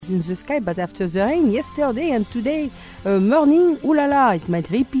in the sky, but after the rain yesterday and today morning, ooh la la, it might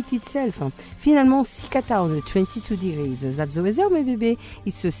repeat itself. Finalement, 6 Qatar on 22 degrees. That's the weather, my baby.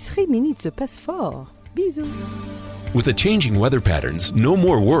 It's 3 minutes past 4. Bisous. With the changing weather patterns, no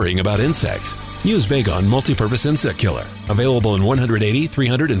more worrying about insects. Use Baygon Multi-Purpose Insect Killer. Available in 180,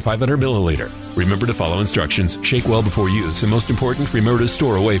 300, and 500 milliliter. Remember to follow instructions, shake well before use, and most important, remember to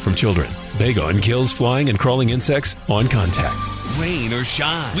store away from children. Baygon kills flying and crawling insects on contact. Rain or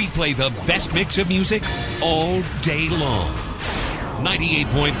shine, we play the best mix of music all day long.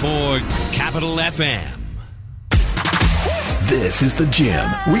 98.4 Capital FM. This is The Jam,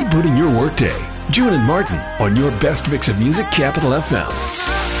 rebooting your workday. June and Martin on your best mix of music, Capital FM.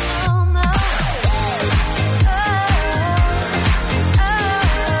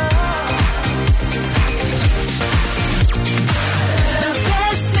 The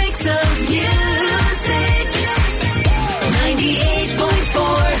best mix of music,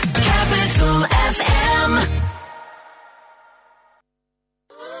 98.4 Capital FM.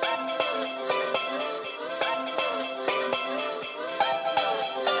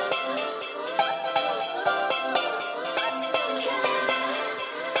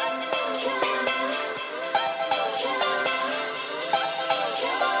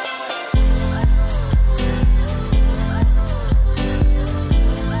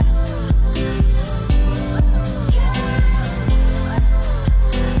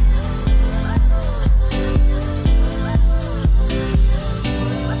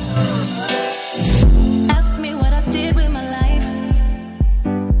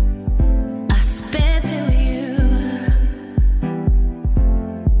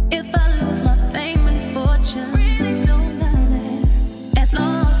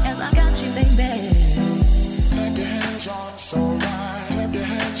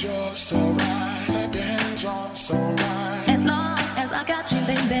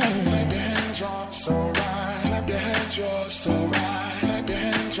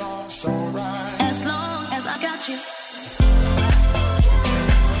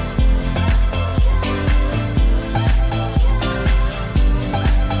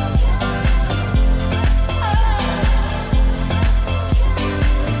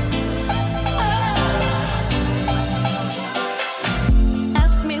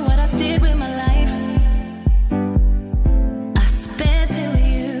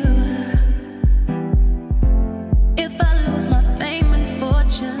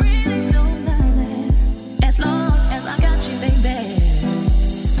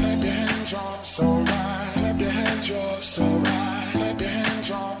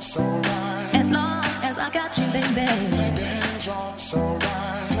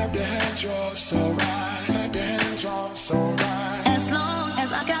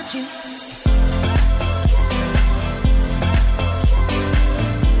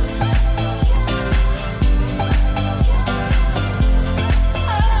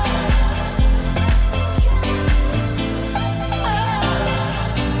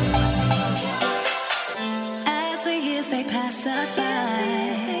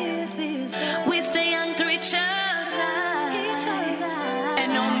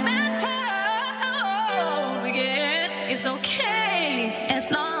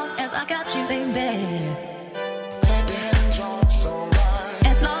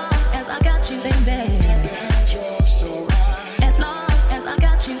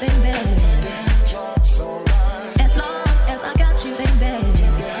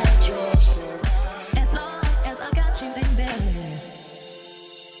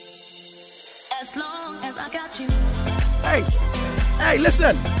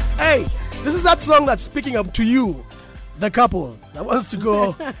 Song that's speaking up to you, the couple that wants to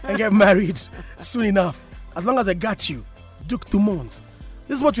go and get married soon enough. As long as I got you, Duke Dumont.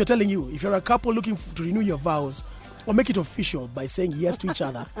 This is what we're telling you. If you're a couple looking to renew your vows or make it official by saying yes to each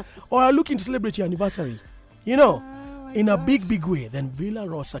other, or are looking to celebrate your anniversary, in a big way, then Villa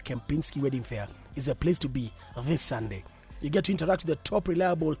Rosa Kempinski Wedding Fair is a place to be this Sunday. You get to interact with the top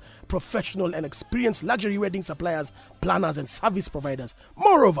reliable, professional and experienced luxury wedding suppliers, planners and service providers.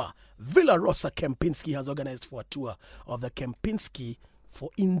 Moreover, Villa Rosa Kempinski has organized for a tour of the Kempinski for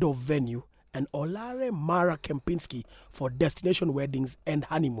indoor venue and Olare Mara Kempinski for destination weddings and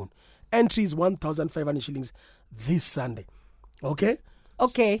honeymoon. Entry is 1,500 shillings this Sunday. Okay?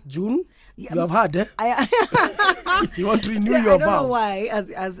 Okay. June? Yeah, You have had, eh? You want to renew I your don't know vows. why.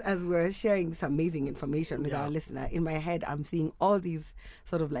 As we're sharing this amazing information with our listener, in my head, I'm seeing all these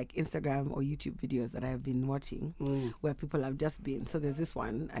sort of like Instagram or YouTube videos that I've been watching, where people have just been. So there's this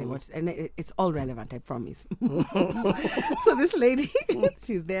one I watched, and it's all relevant, I promise. So this lady,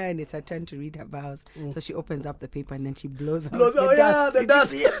 she's there, and it's her turn to read her vows. So she opens up the paper, and then she blows out The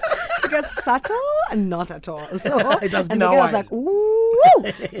dust. It gets subtle and not at all. So It has and been the a girl was while. like, ooh.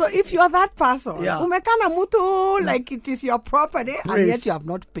 So if you're that person, umekana mutu, like it is your property, and Praise. yet you have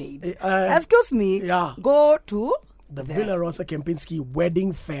not paid. Excuse me. Yeah. Go to The Villa Rosa Kempinski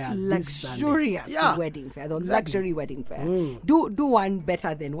wedding fair. this Sunday. luxurious wedding fair, the luxury wedding fair. Do one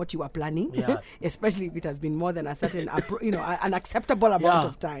better than what you were planning, especially if it has been more than a certain, an acceptable amount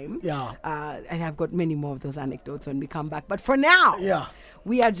of time. Yeah. And I've got many more of those anecdotes when we come back. But for now,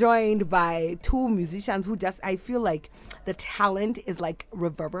 we are joined by two musicians who I feel like the talent is like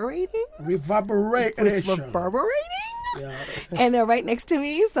reverberating. Reverberation. Yeah. And they're right next to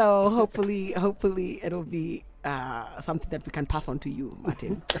me, so hopefully it'll be something that we can pass on to you,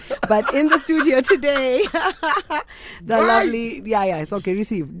 Martin. But in the studio today, the lovely, it's okay,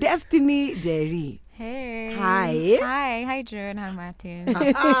 receive Destiny Jerry. Hey. Hi. Hi, June. Hi, Martin.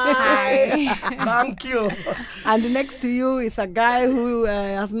 Hi. Thank you. And next to you is a guy who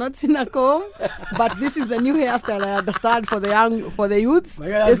has not seen a comb, but this is the new hairstyle, I understand, for the youths.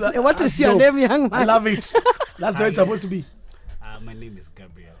 What is your name, young man? I love it. That's the way it's supposed to be. My name is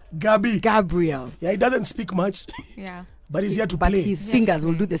Gabriel. Gabriel. Yeah, he doesn't speak much. Yeah. But he's here to But play. his fingers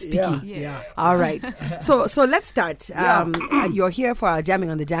will do the speaking. Yeah. All right. So let's start. You're here for our Jamming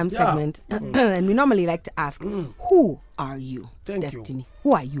on the Jam segment. And we normally like to ask, who are you, Thank Destiny? you.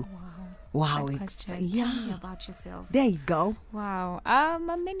 Who are you? Wow. Good question. Tell me about yourself. There you go. Wow.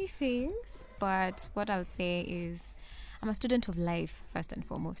 Many things, but what I would say is I'm a student of life, first and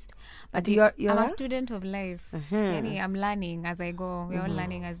foremost. But you're I'm a student of life. Yani, I'm learning as I go. We're all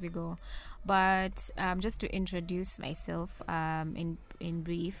learning as we go. But just to introduce myself in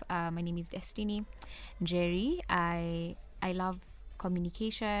brief, my name is Destiny Jerry. I love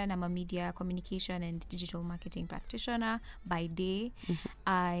communication. I'm a media communication and digital marketing practitioner by day.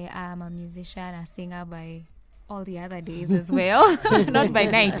 I am a musician, a singer by all the other days as well. Not by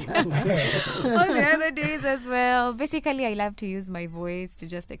night. All the other days as well. Basically, I love to use my voice to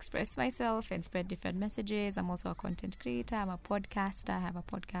just express myself and spread different messages. I'm also a content creator. I'm a podcaster. I have a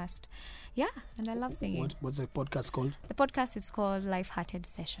podcast. Yeah, and I love singing. What's the podcast called? The podcast is called Life-Hearted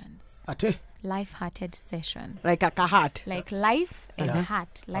Sessions. Ate? Life-Hearted Sessions. Like a heart. Like life and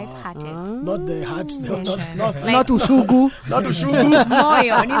heart. Life-hearted. Not the heart. Session. Not Not Ushugu. not Ushugu.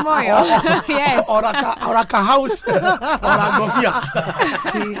 Moyo, ni moyo. Yes. or a house. Or a govia.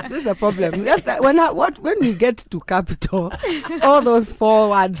 See, this is the problem. When we get to capital, all those four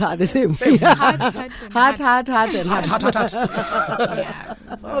words are the same. Heart, Heart, and heart. Yeah.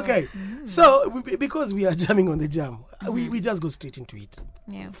 Okay. So, because we are jamming on the jam, we just go straight into it.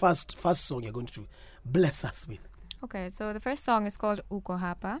 Yeah. First song you're going to bless us with. Okay, so the first song is called Uko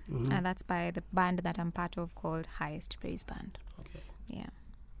Hapa, and that's by the band that I'm part of called Highest Praise Band. Okay. Yeah.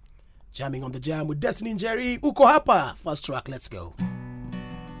 Jamming on the jam with Destiny and Jerry. Uko Hapa. First track, let's go.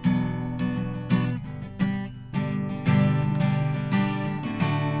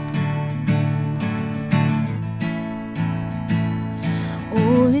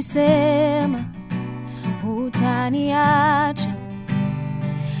 Ulisema hutaniacha,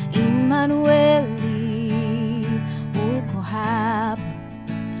 Immanueli, uko hapa.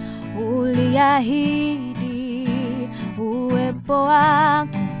 Uliahidi uwepo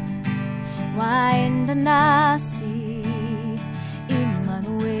wako waenda nasi,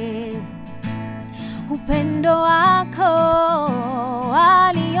 Immanueli. Upendo wako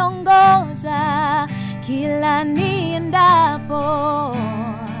waniongoza kila niendapo,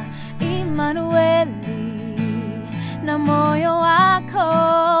 Immanueli. Na moyo wako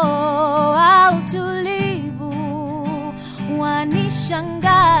wa utulivu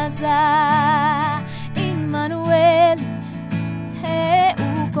wanishangaza, Immanueli. Hey,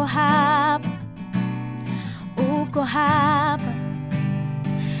 uko hapa,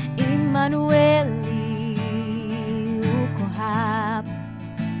 Immanueli, uko hapa.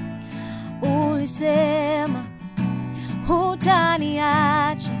 Ulisema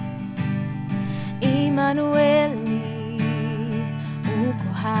hutaniacha, Immanueli,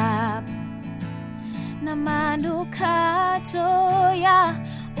 uko hapa. Na manukato ya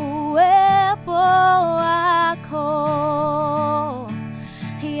uwepo wako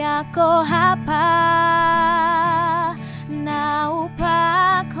yako hapa, na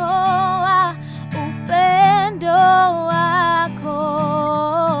upako wa upendo wako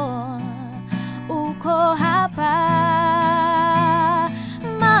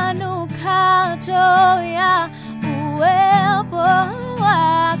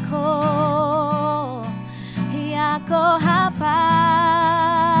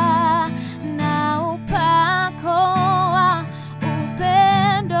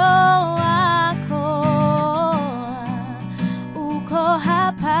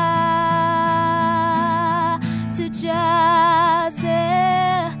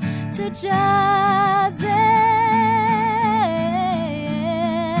ujaze.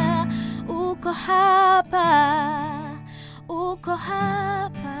 Uko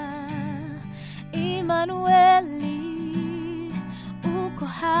hapa, Immanueli, uko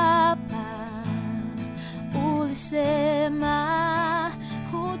hapa. Ulisema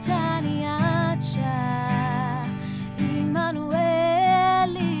hutaniacha,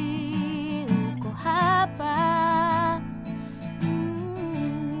 Immanueli, uko hapa.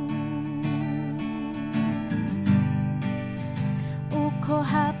 Uko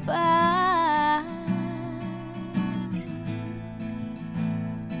hapa.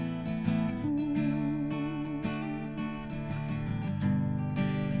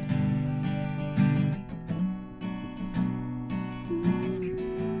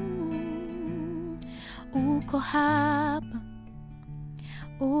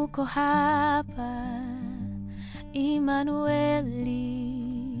 Uko hapa, Immanueli,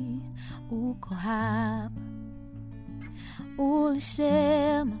 uko hapa.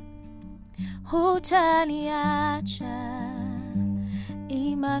 Ulisema hutaniacha,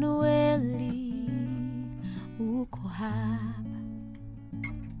 Immanueli, uko hapa.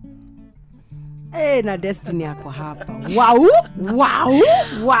 Na Destiny yako hapa. Wow.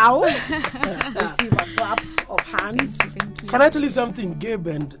 Let's see a clap of hands. Thank you. Can I tell you something, Gabe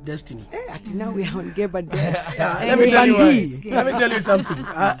and Destiny? Until now we are on Gabe and Destiny. Let me tell you. Let me tell you something.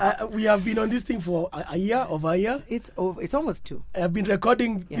 We have been on this thing for a year, over a year. It's over. It's almost 2. I've been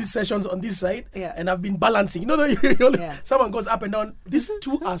recording these sessions on this side, and I've been balancing. You know, someone goes up and down. These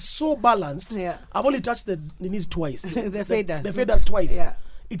two are so balanced. Yeah. I've only touched the knees twice. The faders. The faders twice. Yeah.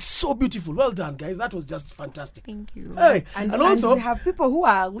 It's so beautiful. Well done, guys. That was just fantastic. Thank you. Hey, and also we have people who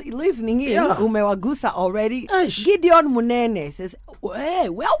are listening in. Yeah. Umewagusa already. Eish. Gideon Munene says, "Hey,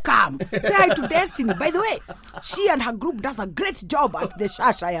 welcome. Say hi to Destiny. By the way, she and her group does a great job at the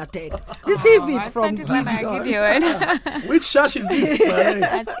Shash I attend. Receive it from Gideon." which church is this?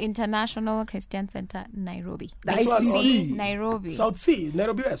 That's International Christian Center, Nairobi. That's ICC, Nairobi. South Sea,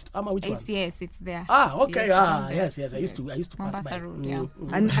 Nairobi West. Which one? Yes, it's there. Okay. Yes, Yes. I used to pass Mombasa by. Road, yeah.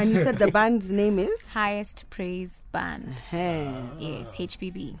 And you said the band's name is? Highest Praise Band. Yes,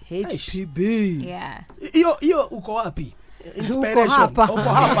 HPB. HPB. Yeah. Iyo uko wapi? Inspiration. Uko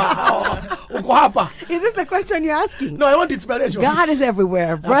hapa. Is this the question you're asking? No, I want inspiration. God is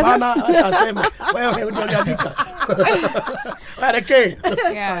everywhere, brother.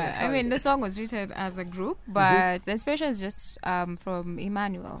 Yeah, I mean, the song was written as a group, but the inspiration is just from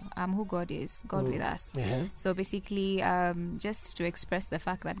Emmanuel, who God is, God with us. So basically, just to express the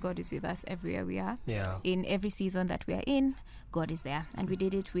fact that God is with us everywhere we are. Yeah. In every season that we are in, God is there. And we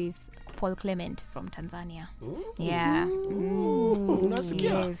did it with Paul Clement from Tanzania. Yeah.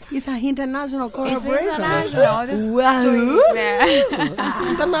 Yes. It's an international collaboration. It's international. Just Wow. throw it there.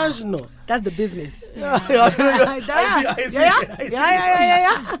 International. That's the business. I see.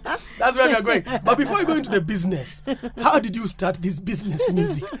 Yeah. That's where we are going. But before we go into the business, how did you start this business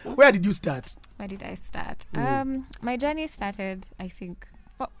music? Where did you start? Where did I start? My journey started, I think,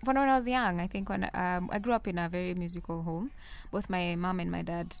 when I was young. I think when I grew up in a very musical home. Both my mom and my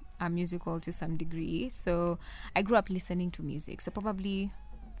dad are musical to some degree. So I grew up listening to music. So probably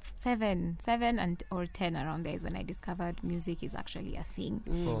 7 or 10 around there is when I discovered music is actually a thing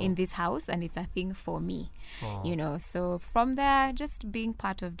in this house, and it's a thing for me. You know, so from there, just being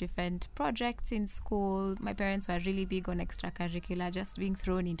part of different projects in school. My parents were really big on extracurricular, just being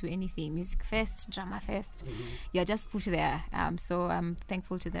thrown into anything, music fest, drama fest. You're just put there. So I'm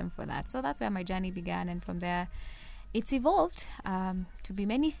thankful to them for that. So that's where my journey began, and from there it's evolved to be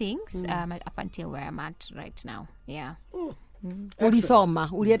many things up until where I'm at right now. Yeah. Ulisoma,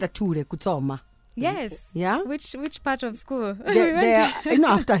 ulienda shule kusoma. Yes. Yeah. Which part of school?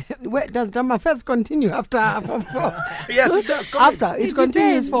 After where does drama first continue after Form 4? Yes, it does. After it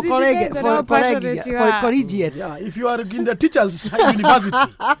continues for collegiate. Yeah, if you are in the teachers' university,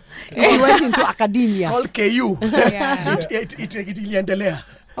 you went into academia. Called KU. Yeah. It iliendelea.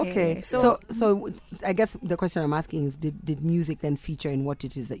 Okay, so I guess the question I'm asking is, did music then feature in what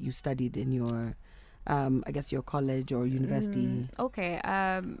it is that you studied in your, I guess your college or university? Okay,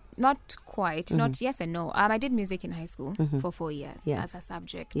 not quite, not yes and no. I did music in high school for 4 years as a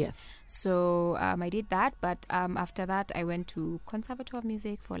subject. Yes. So I did that, but after that I went to Conservatoire of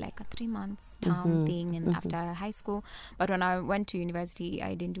Music for like a 3-month term thing, and after high school. But when I went to university,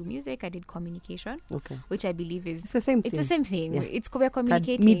 I didn't do music. I did communication, which I believe is it's the same thing. It's the same thing. Yeah. We're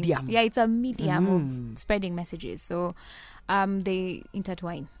communicating. It's a medium. Yeah, it's a medium of spreading messages. So they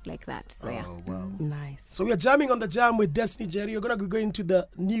intertwine like that. So Wow. Nice. So we are jamming on the jam with Destiny Jerry. We're going to go into the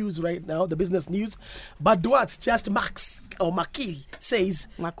news. news right now, the business news. But what's just Max or Maki says,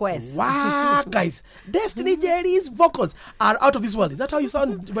 Marquez. wow, guys, Destiny Jerry's vocals are out of this world. Is that how you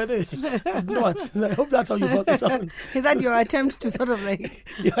sound, by the way? What? I hope that's how you sound. Is that your attempt to sort of like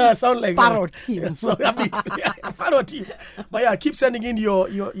Yeah, sound like parrot him? Yeah, so a bit, parrot him. But yeah, keep sending in your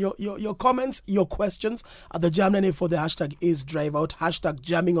comments, your questions at the Jam 984. The hashtag is drive out. Hashtag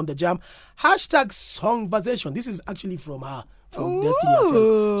jamming on the jam. Hashtag songversation. This is actually from Destiny herself.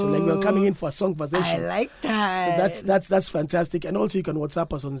 So like we're coming in for a songversation. I like that. So that's fantastic. And also you can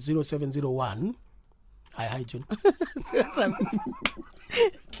WhatsApp us on 0701. Hi, June.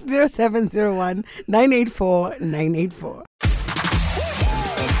 0701 984 984.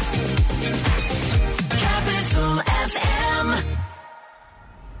 Capital FM.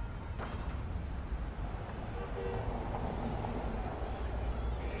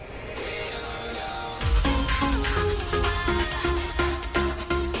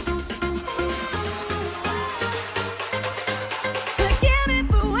 Forgive me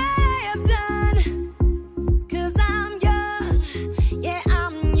for what I have done, 'cause I'm young, yeah,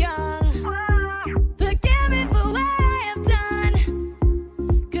 I'm young. Forgive me for what I have done,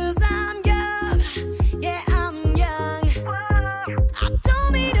 'cause I'm young, yeah, I'm young. I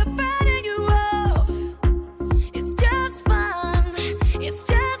don't mean to frighten you off, it's just fun, it's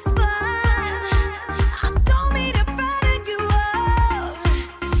just fun. I don't mean to frighten you off,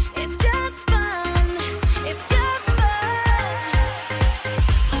 it's just fun, it's just fun.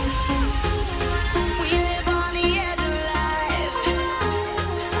 We live on the edge of life.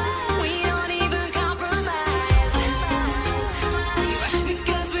 We don't even compromise. We rush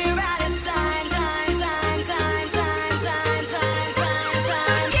because we're out of time.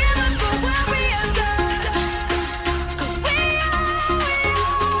 Forgive us for what we have done, 'cause we are.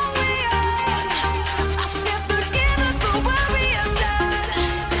 I said forgive us for what we have done,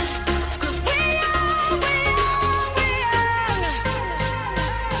 'cause we are.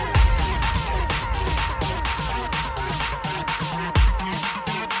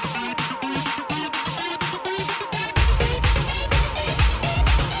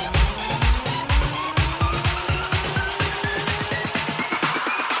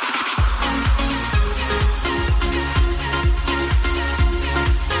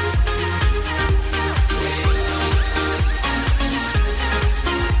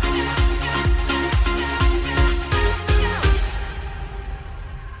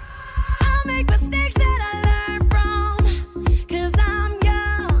 I make mistakes that I learn from, 'cause I'm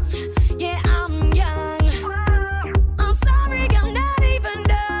young, yeah, I'm young. I'm sorry I'm not even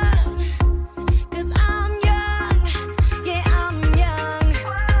done, 'cause I'm young, yeah, I'm young.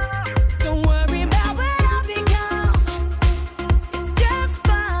 Don't worry about what I've become, it's just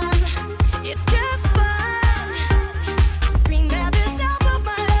fun, it's just fun. I scream at the top of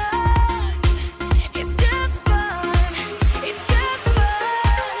my lungs, it's just fun, it's just fun.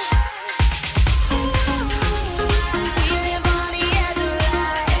 We live on the edge of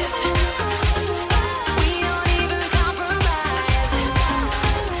life. We don't even compromise.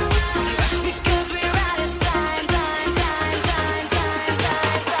 We rush because we're out of time.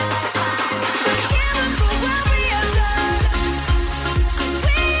 Forgive us for what we have done, 'cause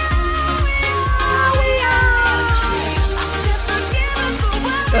we are. I said forgive us for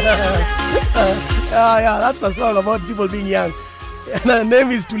what we have done. Yeah, that's a song about people being young. And her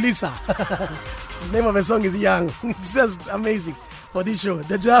name is Tulisa. The name of the song is Young. It's just amazing for this show.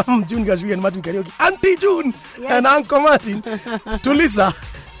 The Jam, June Gashwi and Martin Karaoke. Auntie June and Uncle Martin. Tulisa,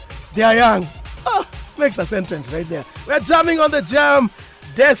 they are young. Oh, makes a sentence right there. We're jamming on the Jam.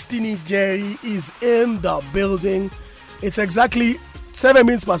 Destiny Jerry is in the building. It's exactly 7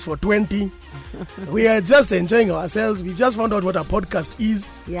 minutes past 4:20. We are just enjoying ourselves. We just found out what a podcast is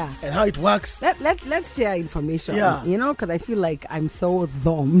Yeah. and how it works. Let's share information. Yeah. Because I feel like I'm so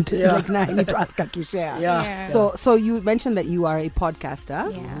thumbed. Yeah. Like now I need to ask her to share. Yeah. So you mentioned that you are a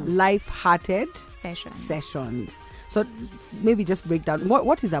podcaster. Yeah. Life-hearted Sessions. So maybe just break down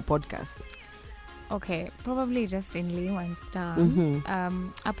what is a podcast? Okay, probably just in layman's terms.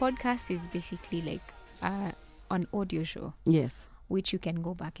 A podcast is basically like an audio show, Yes. which you can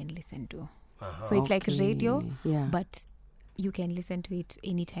go back and listen to. So it's like radio, Yeah. but you can listen to it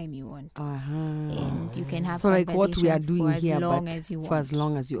anytime you want. Uh-huh. And you can have So like what we are conversations doing for as here, long but as you want. for as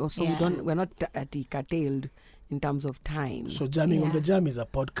long as you also Yeah. we're not curtailed in terms of time. So Jamming on Yeah. the Jam is a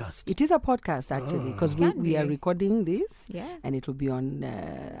podcast. It is a podcast actually because Can we are be. recording this Yeah. and it will be on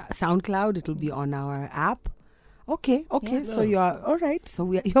SoundCloud. It will be on our app. Okay. So you are all right.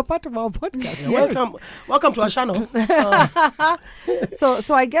 So you're part of our podcast. Welcome to our channel.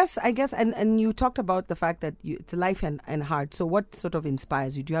 So I guess, and you talked about the fact that it's life and heart. So what sort of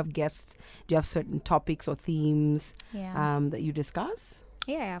inspires you? Do you have guests? Do you have certain topics or themes that you discuss?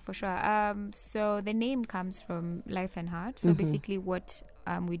 Yeah, for sure. So the name comes from Life and Heart. So basically what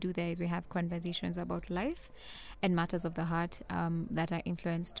we do there is we have conversations about life and matters of the heart that are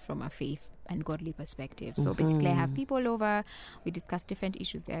influenced from a faith and godly perspective. So basically I have people over, we discuss different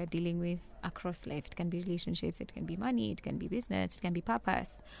issues they are dealing with across life. It can be relationships, it can be money, it can be business, it can be purpose,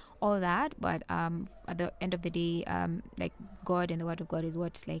 all that. But at the end of the day, like God and the Word of God is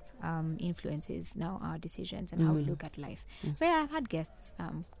what influences now our decisions and how we look at life. So yeah, I've had guests,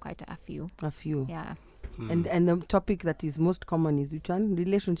 quite a few. Yeah. And the topic that is most common is which one?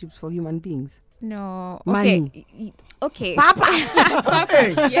 Relationships for human beings. No. Money. Okay. Papa.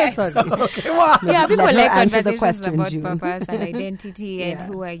 Yes. Sorry. Okay, wow. Yeah, people Let her like answer the conversations question, about June. purpose and identity and Yeah.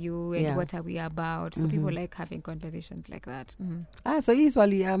 who are you and Yeah. what are we about. So people like having conversations like that. So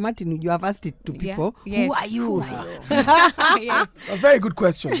usually, Martin, you have asked it to Yeah. people. Yes. Who are you? Yes. A very good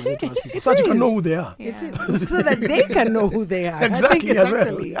question when you to ask people, so that you can know who they are. Yeah. So that they can know who they are. I think Exactly, it's as well.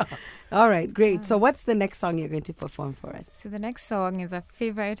 actually- Yeah. All right, great. So what's the next song you're going to perform for us? So the next song is a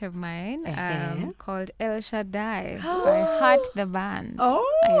favorite of mine Uh-huh. called El Shaddai by Heart the Band. Oh,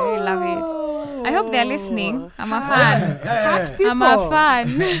 I really love it. I hope they're listening. I'm a fan. Yeah. I'm a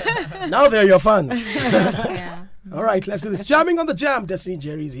fan. Now they're your fans. Yeah. All right, let's do this. Jamming on the Jam. Destiny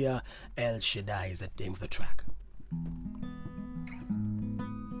Jerry's here. El Shaddai is the name of the track.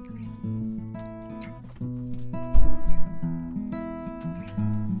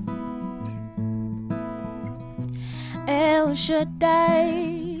 El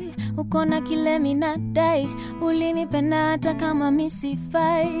Shaddai, uko na kile minadai, ulinipenda hata kama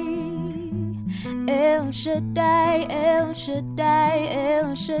misifai. El Shaddai, El Shaddai,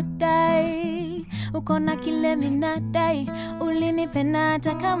 El Shaddai, uko na kile minadai, ulinipenda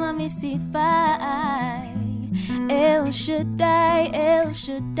hata kama misifai. El Shaddai, El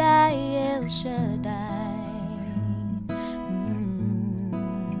Shaddai, El Shaddai.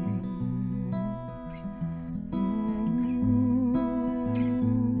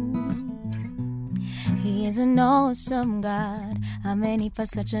 He is an awesome God. Amenipa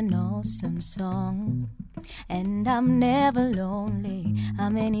such an awesome song. And I'm never lonely.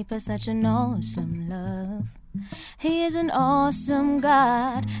 Amenipa such an awesome love. He is an awesome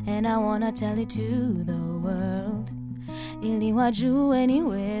God, and I wanna tell it to the world. Ili wajue ni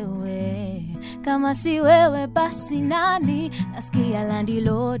wewe. Kama si wewe basi nani? Nasikia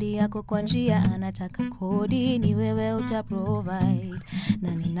landilodi yako kwa njia anataka kodi. Ni wewe utaprovide.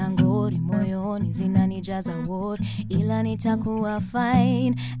 Na nina ngori moyoni zinanijaza word. Ila nitakuwa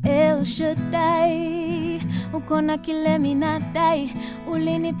fine. El Shaddai, uko na kile minadai.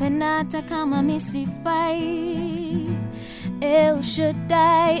 Ulinipenda hata kama misifai. El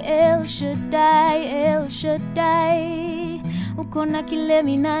Shaddai, El Shaddai, El Shaddai, uko na kile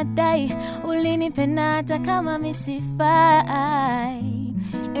minadai, ulinipenda hata kama misifai.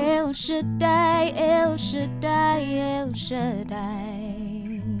 El Shaddai, El Shaddai, El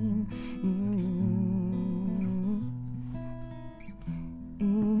Shaddai.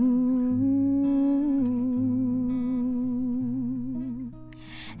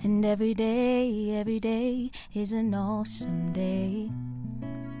 And every day is an awesome day.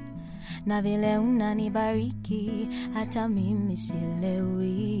 Na vile unanibariki hata mimi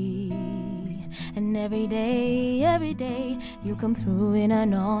sielewi. And every day you come through in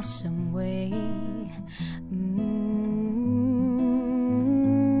an awesome way.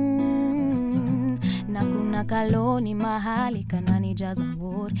 Na kuna kaloni mahali kananijaza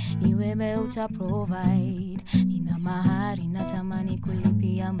word. Ni wewe utaprovide. Nina mahari natamani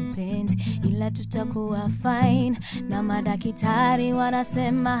kulipia mpenzi, ila tutakuwa fine. Na madakitari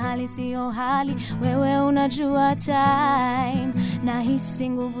wanasema hali sio hali, wewe unajua time. Na hisi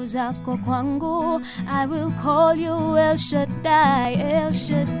nguvu zako kwangu, I will call you El Shaddai, El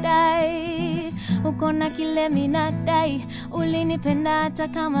Shaddai. Uko na kile minadai, ulinipenda hata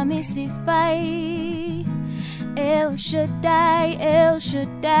kama misifai. El Shaddai, El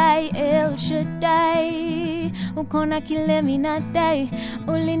Shaddai, El Shaddai, uko na kile minadai,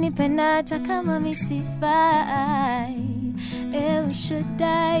 ulinipenda hata kama misifai. El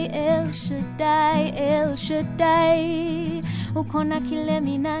Shaddai, El Shaddai, El Shaddai, uko na kile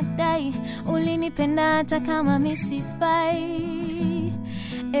minadai, ulinipenda hata kama misifai.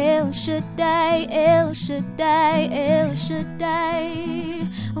 El Shaddai, El Shaddai, El Shaddai,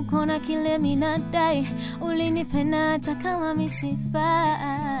 uko na kile minadai, ulinipenda hata kama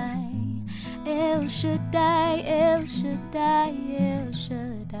misifai. El El Shaddai, El Shaddai, El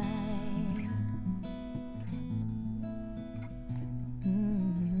Shaddai.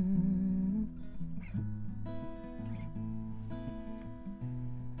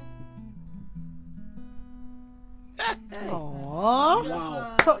 Aww.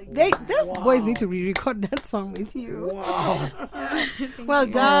 Wow. So those boys need to re-record that song with you. Wow. Well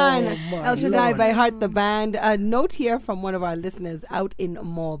done. Oh, my El Shaddai Lord. by Heart the Band. A note here from one of our listeners out in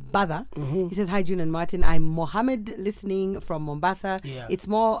Mombasa. He says, hi, June and Martin. I'm Mohammed listening from Mombasa. Yeah. It's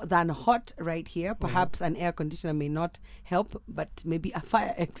more than hot right here. Perhaps an air conditioner may not help, but maybe a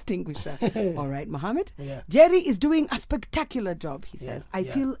fire extinguisher. All right, Mohammed. Yeah. Jerry is doing a spectacular job, he says. I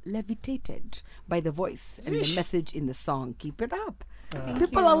yeah. feel levitated by the voice and the message in the song. Keep it up.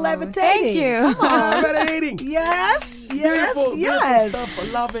 People you. are levitating. Thank you. Come on. Meditating. Yes, Beautiful, yes. beautiful stuff. I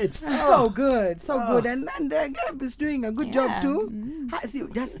love it. So good, so good, and Gab is doing a good job too. See,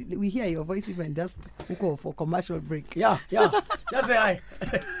 just we hear your voice even just go for commercial break. Yeah. Just say hi.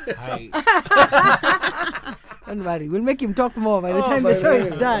 Hi. Don't worry, we'll make him talk more by the Oh, time my the show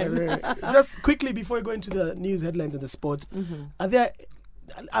is word, done. my word. Just quickly before we go into the news headlines and the sport, are there?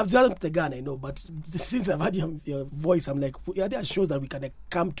 I've jumped the gun, I know, but since I've heard your voice, I'm like, are there shows that we can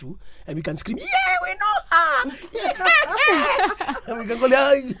come to and we can scream, yeah, we know her, yeah. And we can go,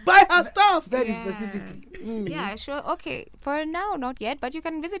 buy her stuff. Very specifically. Yeah, sure. Okay, for now, not yet, but you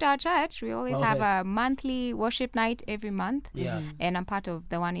can visit our church. We always have a monthly worship night every month. Yeah. And I'm part of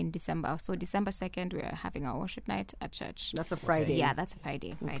the one in December. So December 2nd, we're having our worship night at church. That's a Friday. Yeah, that's a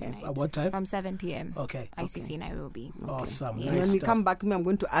Friday night. At what time? From 7 p.m. Okay. ICC Nairobi. Awesome. And Nice when we stuff. come back, I'm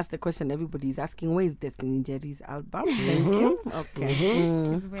going to ask the question everybody's asking: where is Destiny Jerry's album? Thank you. Okay.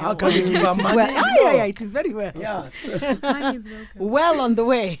 How can we give her money? Well, yeah, it is very well. Yes. Well on the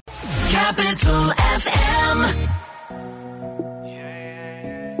way. Capital FM.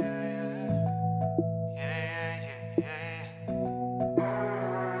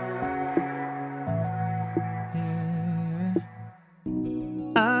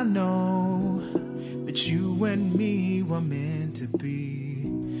 I know that you and me were meant to be.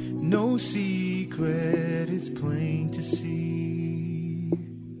 No secret, it's plain to see.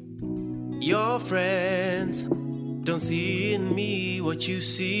 Your friends don't see in me what you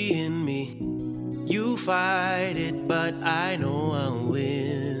see in me. You fight it, but I know I'll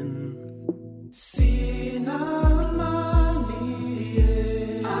win.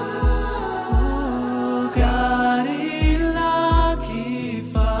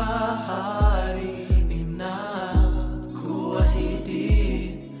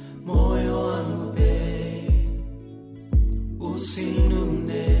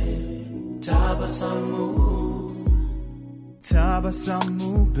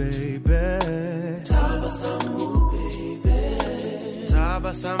 Tabasamu, baby. Tabasamu, baby.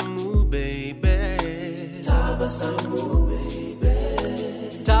 Tabasamu, baby. Tabasamu, baby.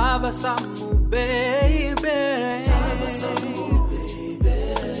 Tabasamu, baby. Tabasamu, baby.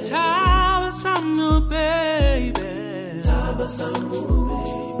 Tabasamu, baby. Tabasamu,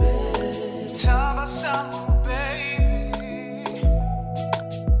 baby. Tabasamu, baby.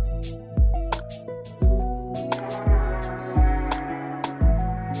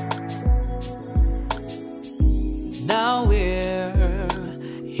 Now we're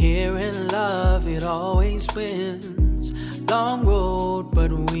here in love, it always wins. Long road,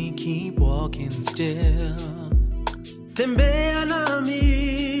 but we keep walking still. Tembea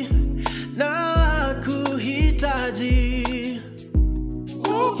nami na kuhitaji.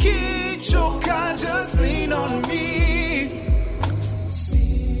 Ukichoka, just lean on me.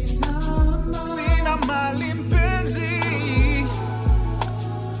 Sina mali mpenzi.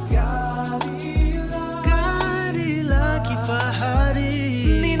 Gari la kifahari.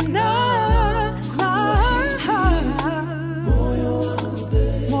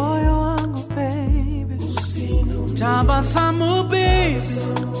 Moyo wangu baby. Tabasamu baby.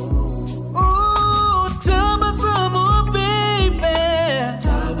 Ooh, tabasamu baby.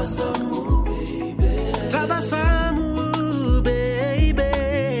 Tabasamu, baby. Tabasamu, baby.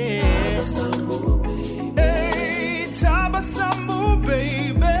 Tabasamu, baby. Hey, tabasamu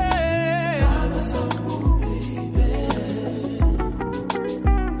baby. Tabasamu, baby.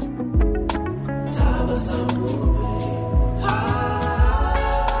 Tabasamu, baby.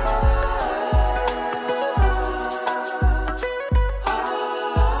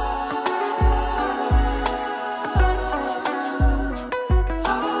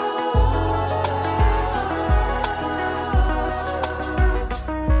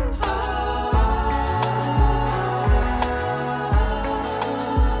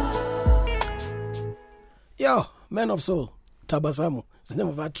 Yo, Man of Soul, Tabasamu. It's the name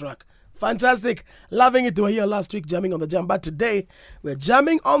of our track. Fantastic. Loving it. We were here last week jamming on the jam. But today, we're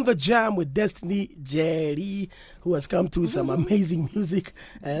jamming on the jam with Destiny Jerry, who has come through some amazing music.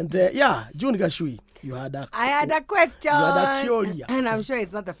 And June Gashui, I had a question. You had a curious. And I'm sure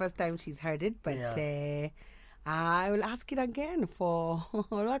it's not the first time she's heard it, but I will ask it again for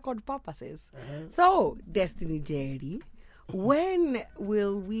record purposes. So, Destiny Jerry, when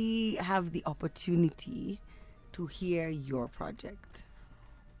will we have the opportunity to hear your project?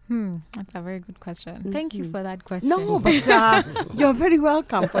 That's a very good question. Thank you for that question. No, but you're very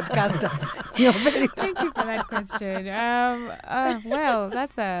welcome, podcaster. You're very Thank you for that question. Well,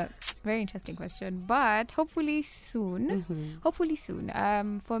 that's a very interesting question, but hopefully soon. Hopefully soon.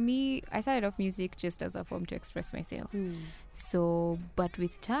 For me, I started off music just as a form to express myself. So, but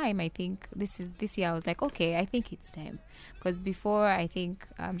with time, I think this year I was like, okay, I think it's time. Because before, I think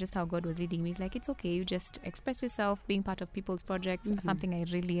just how God was leading me is like, it's okay, you just express yourself, being part of people's projects, something I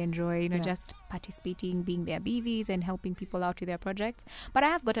really enjoy, just participating, being their BVs and helping people out with their projects. But I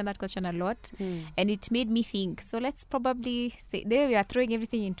have gotten that question a lot, and it made me think, so let's probably say, there we are throwing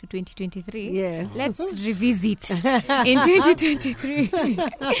everything into 2023. Yes. Let's revisit in 2023.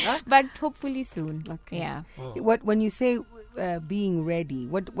 But hopefully soon. Okay. Yeah. When you say being ready,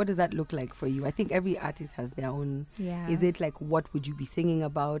 what does that look like for you? I think every artist has their own. Yeah. Is it like, what would you be singing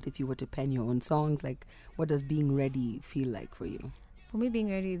about if you were to pen your own songs? Like, what does being ready feel like for you? For me, being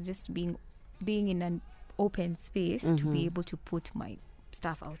ready is just being in an open space to be able to put my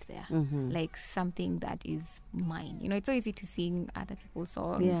stuff out there, like something that is mine. It's so easy to sing other people's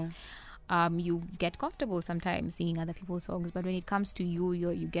songs. Yeah. You get comfortable sometimes singing other people's songs, but when it comes to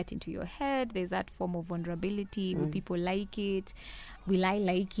you get into your head. There's that form of vulnerability. Will people like it? Will I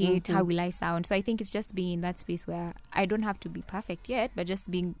like it? How will I sound? So I think it's just being in that space where I don't have to be perfect yet, but just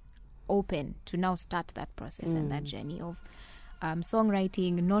being open to now start that process and that journey of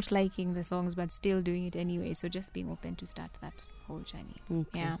songwriting, not liking the songs, but still doing it anyway. So just being open to start that whole journey.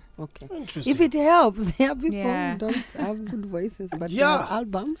 Okay. Yeah. Okay. Interesting. If it helps, there are people Yeah. who don't have good voices, but they Yeah. have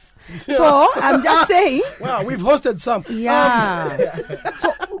albums. So I'm just saying. Wow, we've hosted some. Yeah.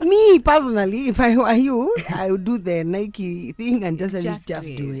 So me personally, if I were you, I would do the Nike thing and just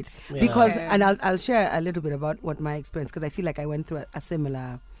do it. Yeah. Because, Yeah. and I'll share a little bit about what my experience, because I feel like I went through a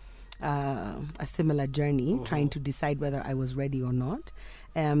similar journey, trying to decide whether I was ready or not.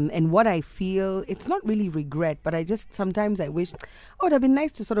 And what I feel, it's not really regret, but I just sometimes I wish, it would have been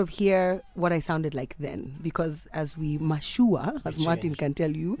nice to sort of hear what I sounded like then, because as we mature, as Martin can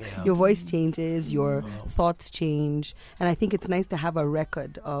tell you, your voice changes, your thoughts change, and I think it's nice to have a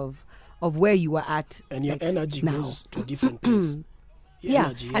record of where you were at, And your like, energy now. goes to a different place. Your Yeah,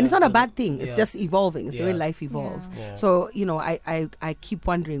 energy, and it's not a bad thing. It's Yeah. just evolving. It's the way Yeah. life evolves. Yeah. So, I keep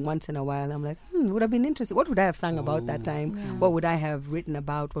wondering once in a while. I'm like, would have been interesting. What would I have sung about that time? What would I have written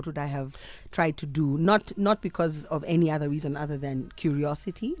about? What would I have tried to do? Not because of any other reason other than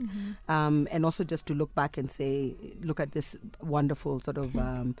curiosity, and also just to look back and say, look at this wonderful sort of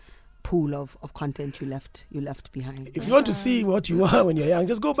pool of content you left behind. If you want to see what you were when you're young,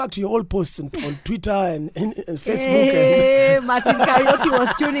 just go back to your old posts on Twitter and Facebook. Hey, Martin Karaoke was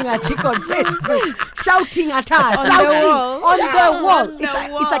tuning a chick on Facebook, shouting at her, On the shouting wall. on the wall. On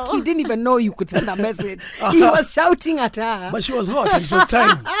the It's like he didn't even know you could send a message. He was shouting at her. But she was hot and it was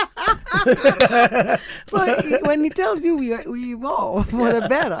time. So when he tells you we evolve for the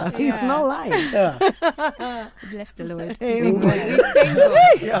better, he's not lying. Bless the Lord. Amen. We thank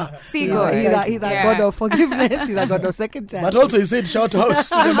God. Yeah. See God. He's a Yeah. God of forgiveness. He's a God of second chance. But also he said shout out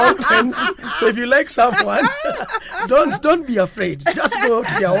to the mountains. So if you like someone, don't be afraid. Just go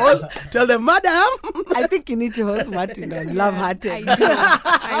to their wall, tell them, Madam. I think you need to host Martin on Love Hearted.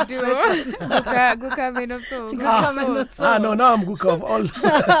 I do. Guka Men of Soul. No, now I'm Guka of all.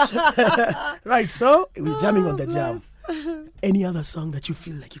 Right, so we're jamming on the jam. Any other song that you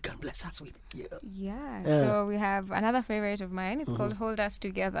feel like you can bless us with? Yeah. So we have another favorite of mine. It's called Hold Us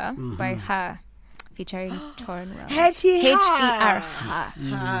Together by Her, featuring Tornwell. H-E-R. Her.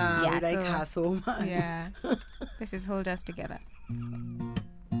 We like so- her so much. Yeah. This is Hold Us Together.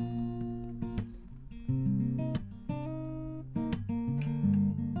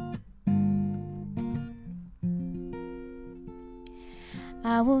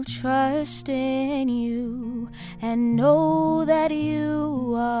 I will trust in you and know that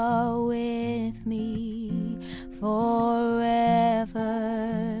you are with me forever.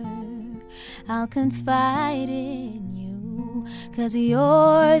 I'll confide in you, 'cause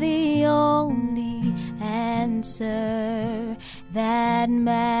you're the only answer that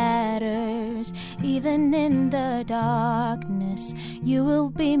matters. Even in the darkness, you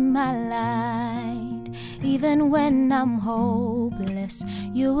will be my light. Even when I'm hopeless,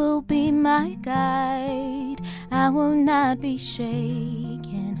 you will be my guide. I will not be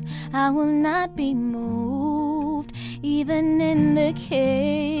shaken, I will not be moved. Even in the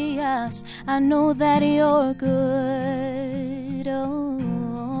chaos, I know that you're good.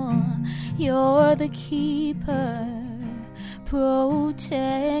 Oh, you're the keeper,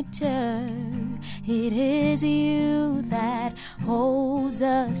 protector. It is you that holds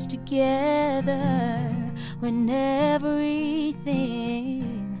us together when everything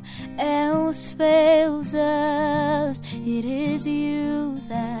else fails us. It is you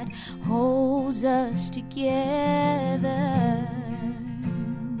that holds us together.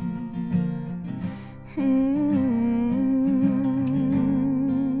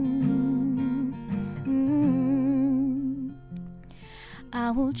 I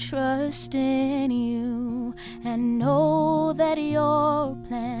will trust in you and know that your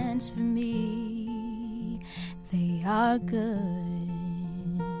plans for me, they are good.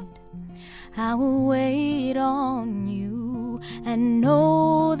 I will wait on you and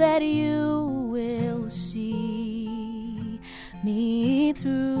know that you will see me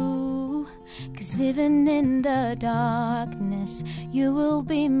through. 'Cause even in the darkness, you will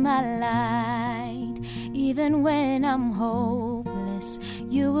be my light. Even when I'm hopeless,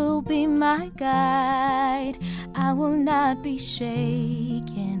 you will be my guide. I will not be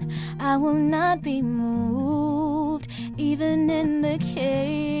shaken, I will not be moved. Even in the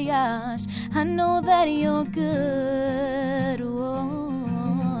chaos, I know that you're good. Oh,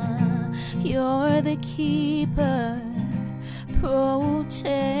 you're the keeper,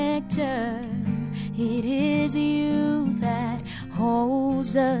 protector. It is you that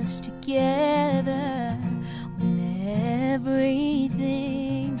holds us together when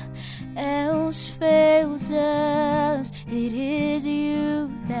everything else fails us. It is you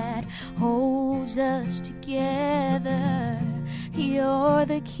that holds us together. You're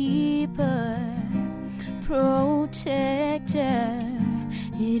the keeper, protector.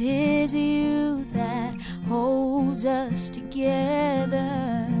 It is you that holds us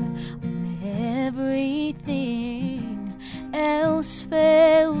together when everything else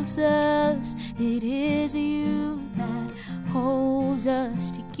fails us. It is you that holds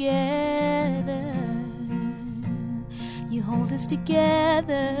us together. You hold us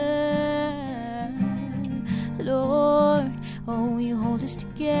together, Lord. Oh, you hold us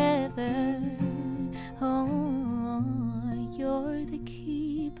together. Oh, you're the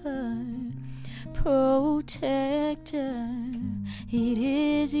keeper, protector. It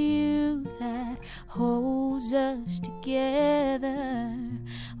is you that holds us together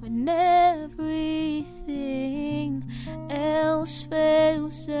when everything else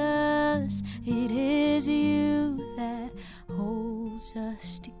fails us. It is you that holds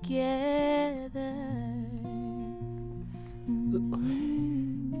us together.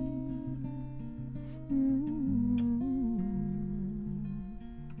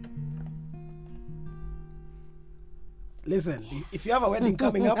 Listen, if you have a wedding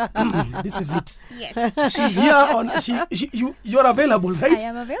coming up, this is it. Yes. She's here on. You're available, right? I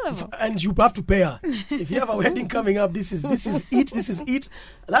am available. And you have to pay her. If you have a wedding coming up, this is it. This is it.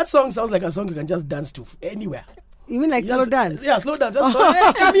 That song sounds like a song you can just dance to anywhere. You mean like slow dance? Yeah, slow dance. Just go,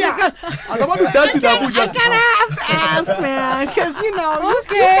 hey, come here. I was about to dance with Abu just now. I have to ask, man, because you're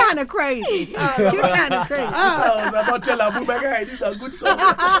kind of crazy. You're kind of crazy. I was about to tell Abu, hey, this is a good song.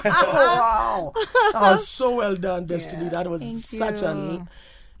 Oh, wow. That was so well done, Destiny. That was such a...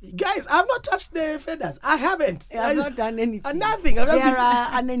 Guys, I've not touched the feathers. I haven't. I've not done anything. Nothing. They are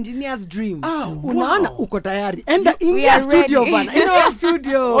an engineer's dream. Oh, Unaona uko tayari. Enda We India are studio, ready. bana. India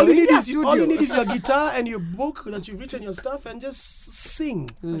studio. All you India need is your guitar and your book that you've written your stuff and just sing.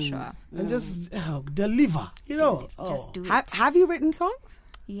 For sure. And just deliver. You know. Just do it. Have you written songs?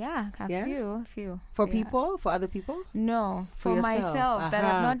 Yeah, a few. For Yeah. people? For other people? No, for yourself. myself that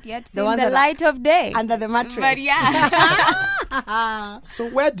Uh-huh. have not yet The seen ones the that are light of day. Under the mattress. But yeah. So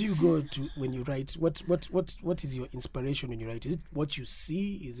where do you go to when you write? What is your inspiration when you write? Is it what you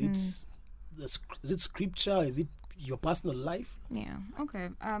see? Is it is it scripture? Is it your personal life? Yeah.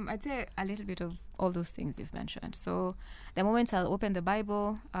 Okay. I'd say a little bit of all those things you've mentioned. So the moments I'll open the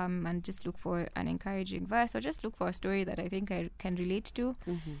Bible and just look for an encouraging verse, or just look for a story that I think I can relate to,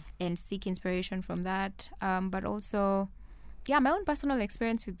 and seek inspiration from that. But also, my own personal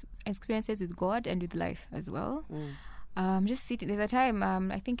experiences with God and with life as well. Just sitting. There's a time,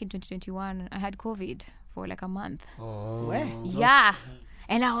 I think in 2021, I had COVID for like a month. Where? Yeah.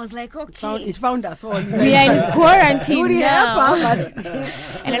 And I was like, okay. It found us all. We are in quarantine now. But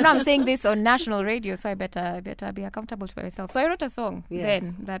And I know I'm saying this on national radio, so I better be accountable to myself. So I wrote a song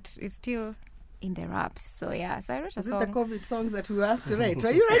then that is still in the raps. So yeah, so I wrote a Is it song. the COVID songs that we were asked to write?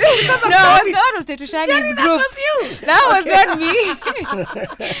 Are you ready? Because of No, COVID? it was Tetu Shani's Jenny, group. that was you. That was not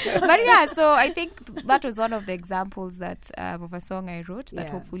me. But yeah, so I think that was one of the examples that of a song I wrote that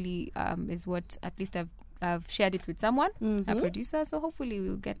Yeah. hopefully is what at least I've shared it with someone, a producer. So hopefully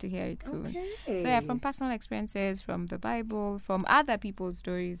we'll get to hear it soon. Okay. So yeah, from personal experiences, from the Bible, from other people's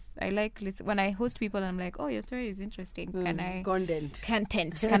stories. I like when I host people. I'm like, oh, your story is interesting. Can I Content.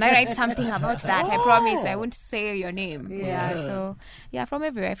 Can I write something about that? I promise I won't say your name. Yeah. So yeah, from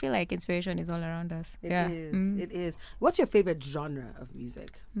everywhere. I feel like inspiration is all around us. It yeah. is. It is. What's your favorite genre of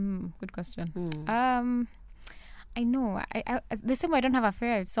music? Good question. I know. I the same way I don't have a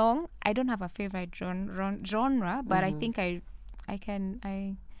favorite song. I don't have a favorite genre, but I think I can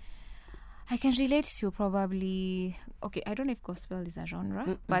relate to probably. Okay, I don't know if gospel is a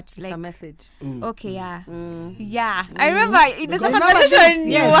genre, but It's like a message. Okay, yeah, yeah. I remember there's a Because conversation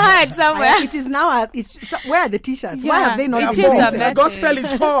you had somewhere. It is now. Where are the T-shirts? Why Yeah. have they not It been is a printed? message. Gospel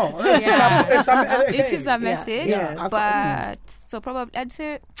is for. It is a message, Yeah. but so probably I'd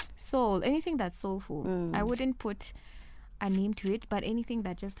say soul. Anything that's soulful. I wouldn't put a name to it, but anything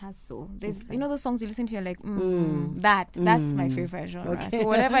that just has soul. There's you know those songs you listen to, you're like, that's my favorite genre. Okay. So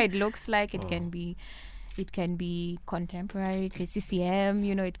whatever it looks like, it can be contemporary, CCM.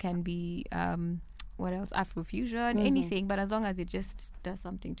 You know, it can be what else? Afrofusion, anything. But as long as it just does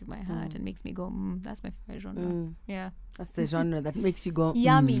something to my heart and makes me go, that's my favorite genre. Yeah. That's the genre that makes you go.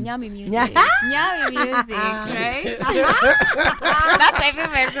 Yummy music. Yeah. Yummy music, right? That's my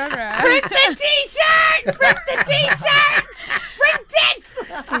favorite genre. Print the T-shirt. Print the T-shirt. Print it.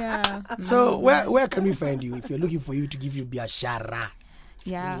 Yeah. So where can we find you if you're looking for you to give you biashara?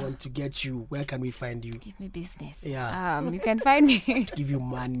 Yeah. We want to get you. Where can we find you? Give me business. Yeah. You can find me. Give you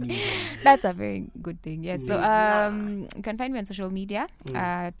money. That's a very good thing. Yes. So you can find me on social media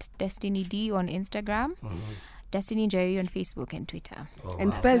at Destiny D on Instagram. Destiny Jerry on Facebook and Twitter.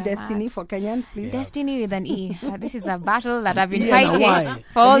 And spell That's where I'm Destiny at. for Kenyans, please. Destiny with an E. This is a battle that I've been Yeah, now fighting why?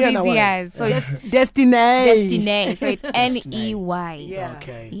 for all Yeah, these now why? years. So it's Destiny. Destiny. So it's Ney. Yeah.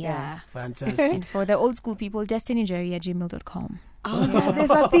 Okay. Yeah. Fantastic. And for the old school people, destinyjerry@gmail.com. Oh, yeah,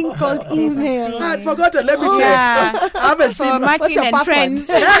 there's a thing called email. I had forgotten. Let me check. Yeah. I haven't seen For my- What's Martin your and password? friends.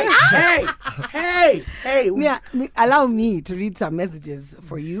 Hey. Allow me to read some messages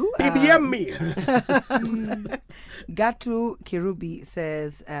for you. BBM me. Gatu Kirubi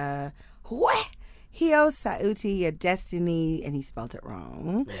says, "Where? Hio Sauti, your destiny," and he spelled it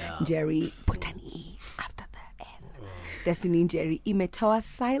wrong. Jerry, put an E after the N. Destiny Jerry, imetoa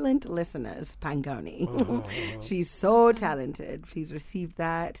silent listeners, Pangoni. She's so talented. Please receive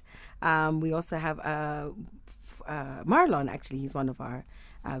that. We also have Marlon, actually, he's one of our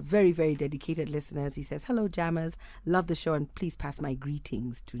very, very dedicated listeners. He says, "Hello, Jammers. Love the show and please pass my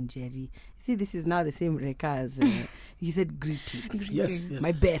greetings to Njeri." See, this is now the same Reka as he said greetings. Yes.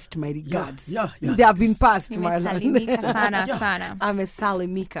 My best, my regards. Yeah. They have been passed, Nimesalimika Marlon. sana. I'm a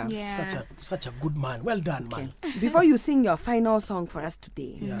Salimika. Yeah. Such a good man. Well done, man. Before you sing your final song for us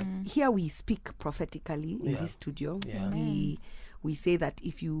today, Yeah. here we speak prophetically in this studio. Yeah. We say that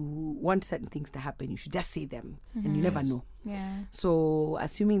if you want certain things to happen, you should just say them, and you never know. Yeah. So,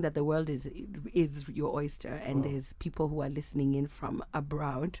 assuming that the world is your oyster, and there's people who are listening in from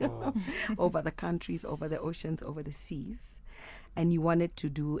abroad, over the countries, over the oceans, over the seas, and you wanted to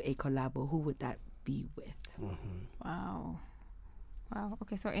do a collabo, who would that be with? Wow.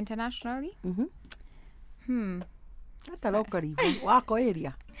 Okay, so internationally? Hata locally, wako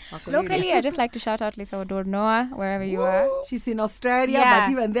area. Locally, I just like to shout out Lisa Odor-Noah, wherever you are. She's in Australia, Yeah.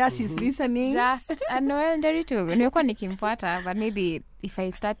 but even there she's listening. Just Noel Nderitu. Nimekuwa nikimfuata, but maybe if I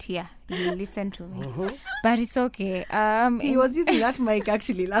start here, you'll listen to me. But it's okay. He was using that mic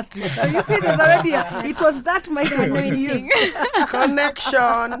actually last week. So you see, there's already it was that mic he used.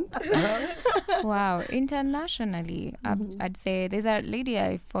 Connection. Wow. Internationally, I'd say there's a lady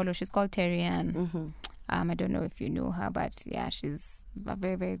I follow. She's called Terry Ann. I don't know if you know her, but yeah, she's a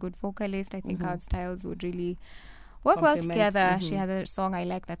very, very good vocalist. I think our styles would really work well Complement. together. She has a song I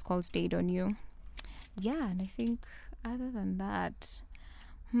like that's called Stayed on You. Yeah, and I think other than that,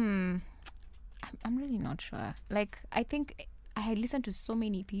 I'm really not sure. Like, I think I listen to so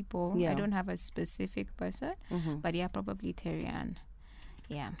many people. Yeah. I don't have a specific person, but yeah, probably Terry Ann.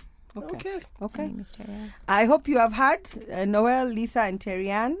 Yeah. Okay. My name is Terry Ann. I hope you have heard Noel, Lisa, and Terry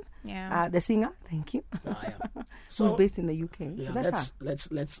Ann Yeah. The singer, thank you. Who's based in the UK. Yeah, Is that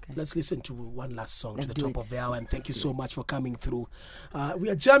let's listen to one last song Let's to the do top it. of the hour, and thank you so much for coming through. We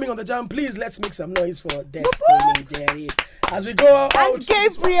are jamming on the jam. Please let's make some noise for Destiny Jerry as we go out. And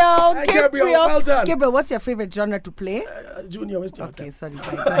Gabriel, And Gabriel, well done. Gabriel, what's your favorite genre to play? Junior, where's your Okay, sorry.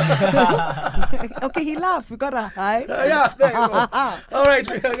 Okay, he laughed. We got a high. Yeah, there you go. All right.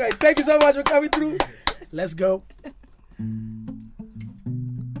 Thank you so much for coming through. Let's go.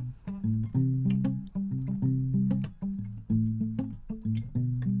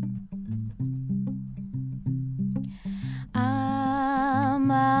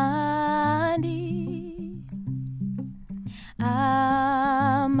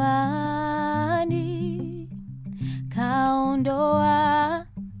 Amani, kaondoa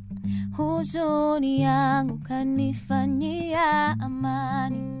huzuni yangu, kanifanyia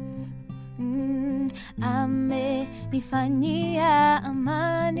amani. Amenifanyia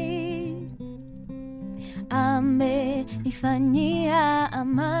amani, amenifanyia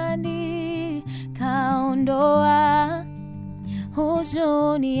amani, kaondoa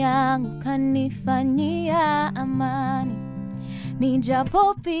huzuni yangu, kanifanyia amani.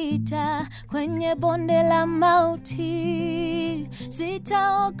 Nijapopita kwenye bonde la mauti,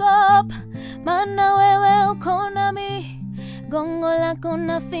 sitaogopa, maana wewe uko nami. Gongo lako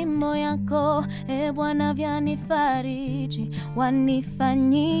na fimbo yako, e Bwana, vyanifariji,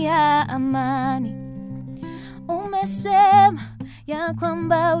 wanifanyia amani. Umesema ya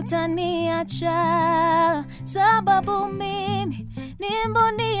kwamba utaniacha, sababu mimi ni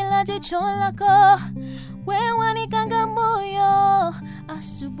mboni la jicho lako. Wewe wanikanga moyo,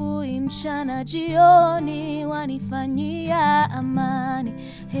 asubuhi, mchana, jioni, wanifanyia amani.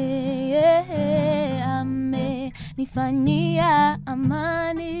 Hey, hey, hey, amenifanyia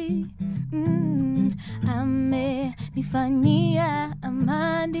amani. Amenifanyia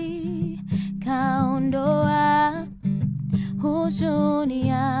amani, kaondoa huzuni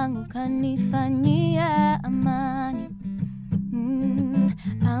yangu, kanifanyia amani.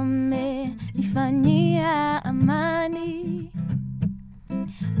 Amenifanyia amani,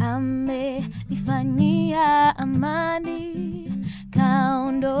 amenifanyia amani,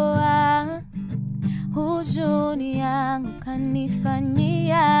 kaondoa huzuni yangu,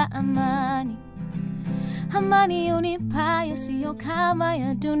 kanifanyia amani. Amani unipayo siyo kama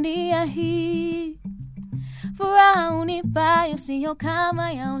ya dunia hii, furaha unipayo siyo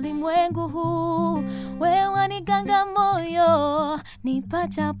kama ya ulimwengu huu. Wewe waniganga moyo,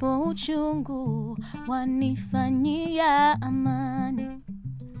 nipatapo uchungu, wanifanyia amani.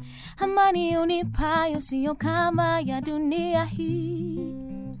 Amani unipayo siyo kama ya dunia hii,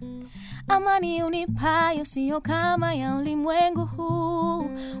 amani unipayo siyo kama ya ulimwengu huu.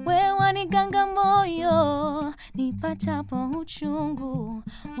 Wewe waniganga moyo, nipatapo uchungu,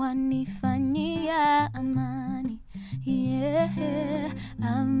 wanifanyia amani. Yeah,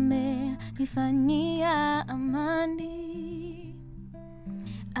 amenifanyia amani,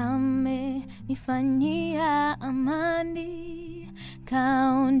 amenifanyia amani,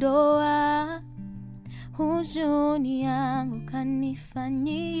 kaondoa huzuni yangu,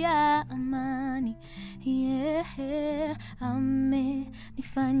 kanifanyia amani. Yeah,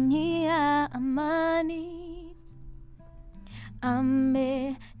 amenifanyia amani,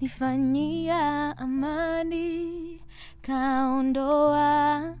 amenifanyia amani,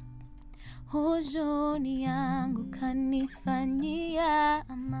 kaondoa huzuni yangu, kanifanyia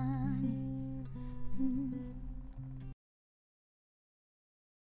amani.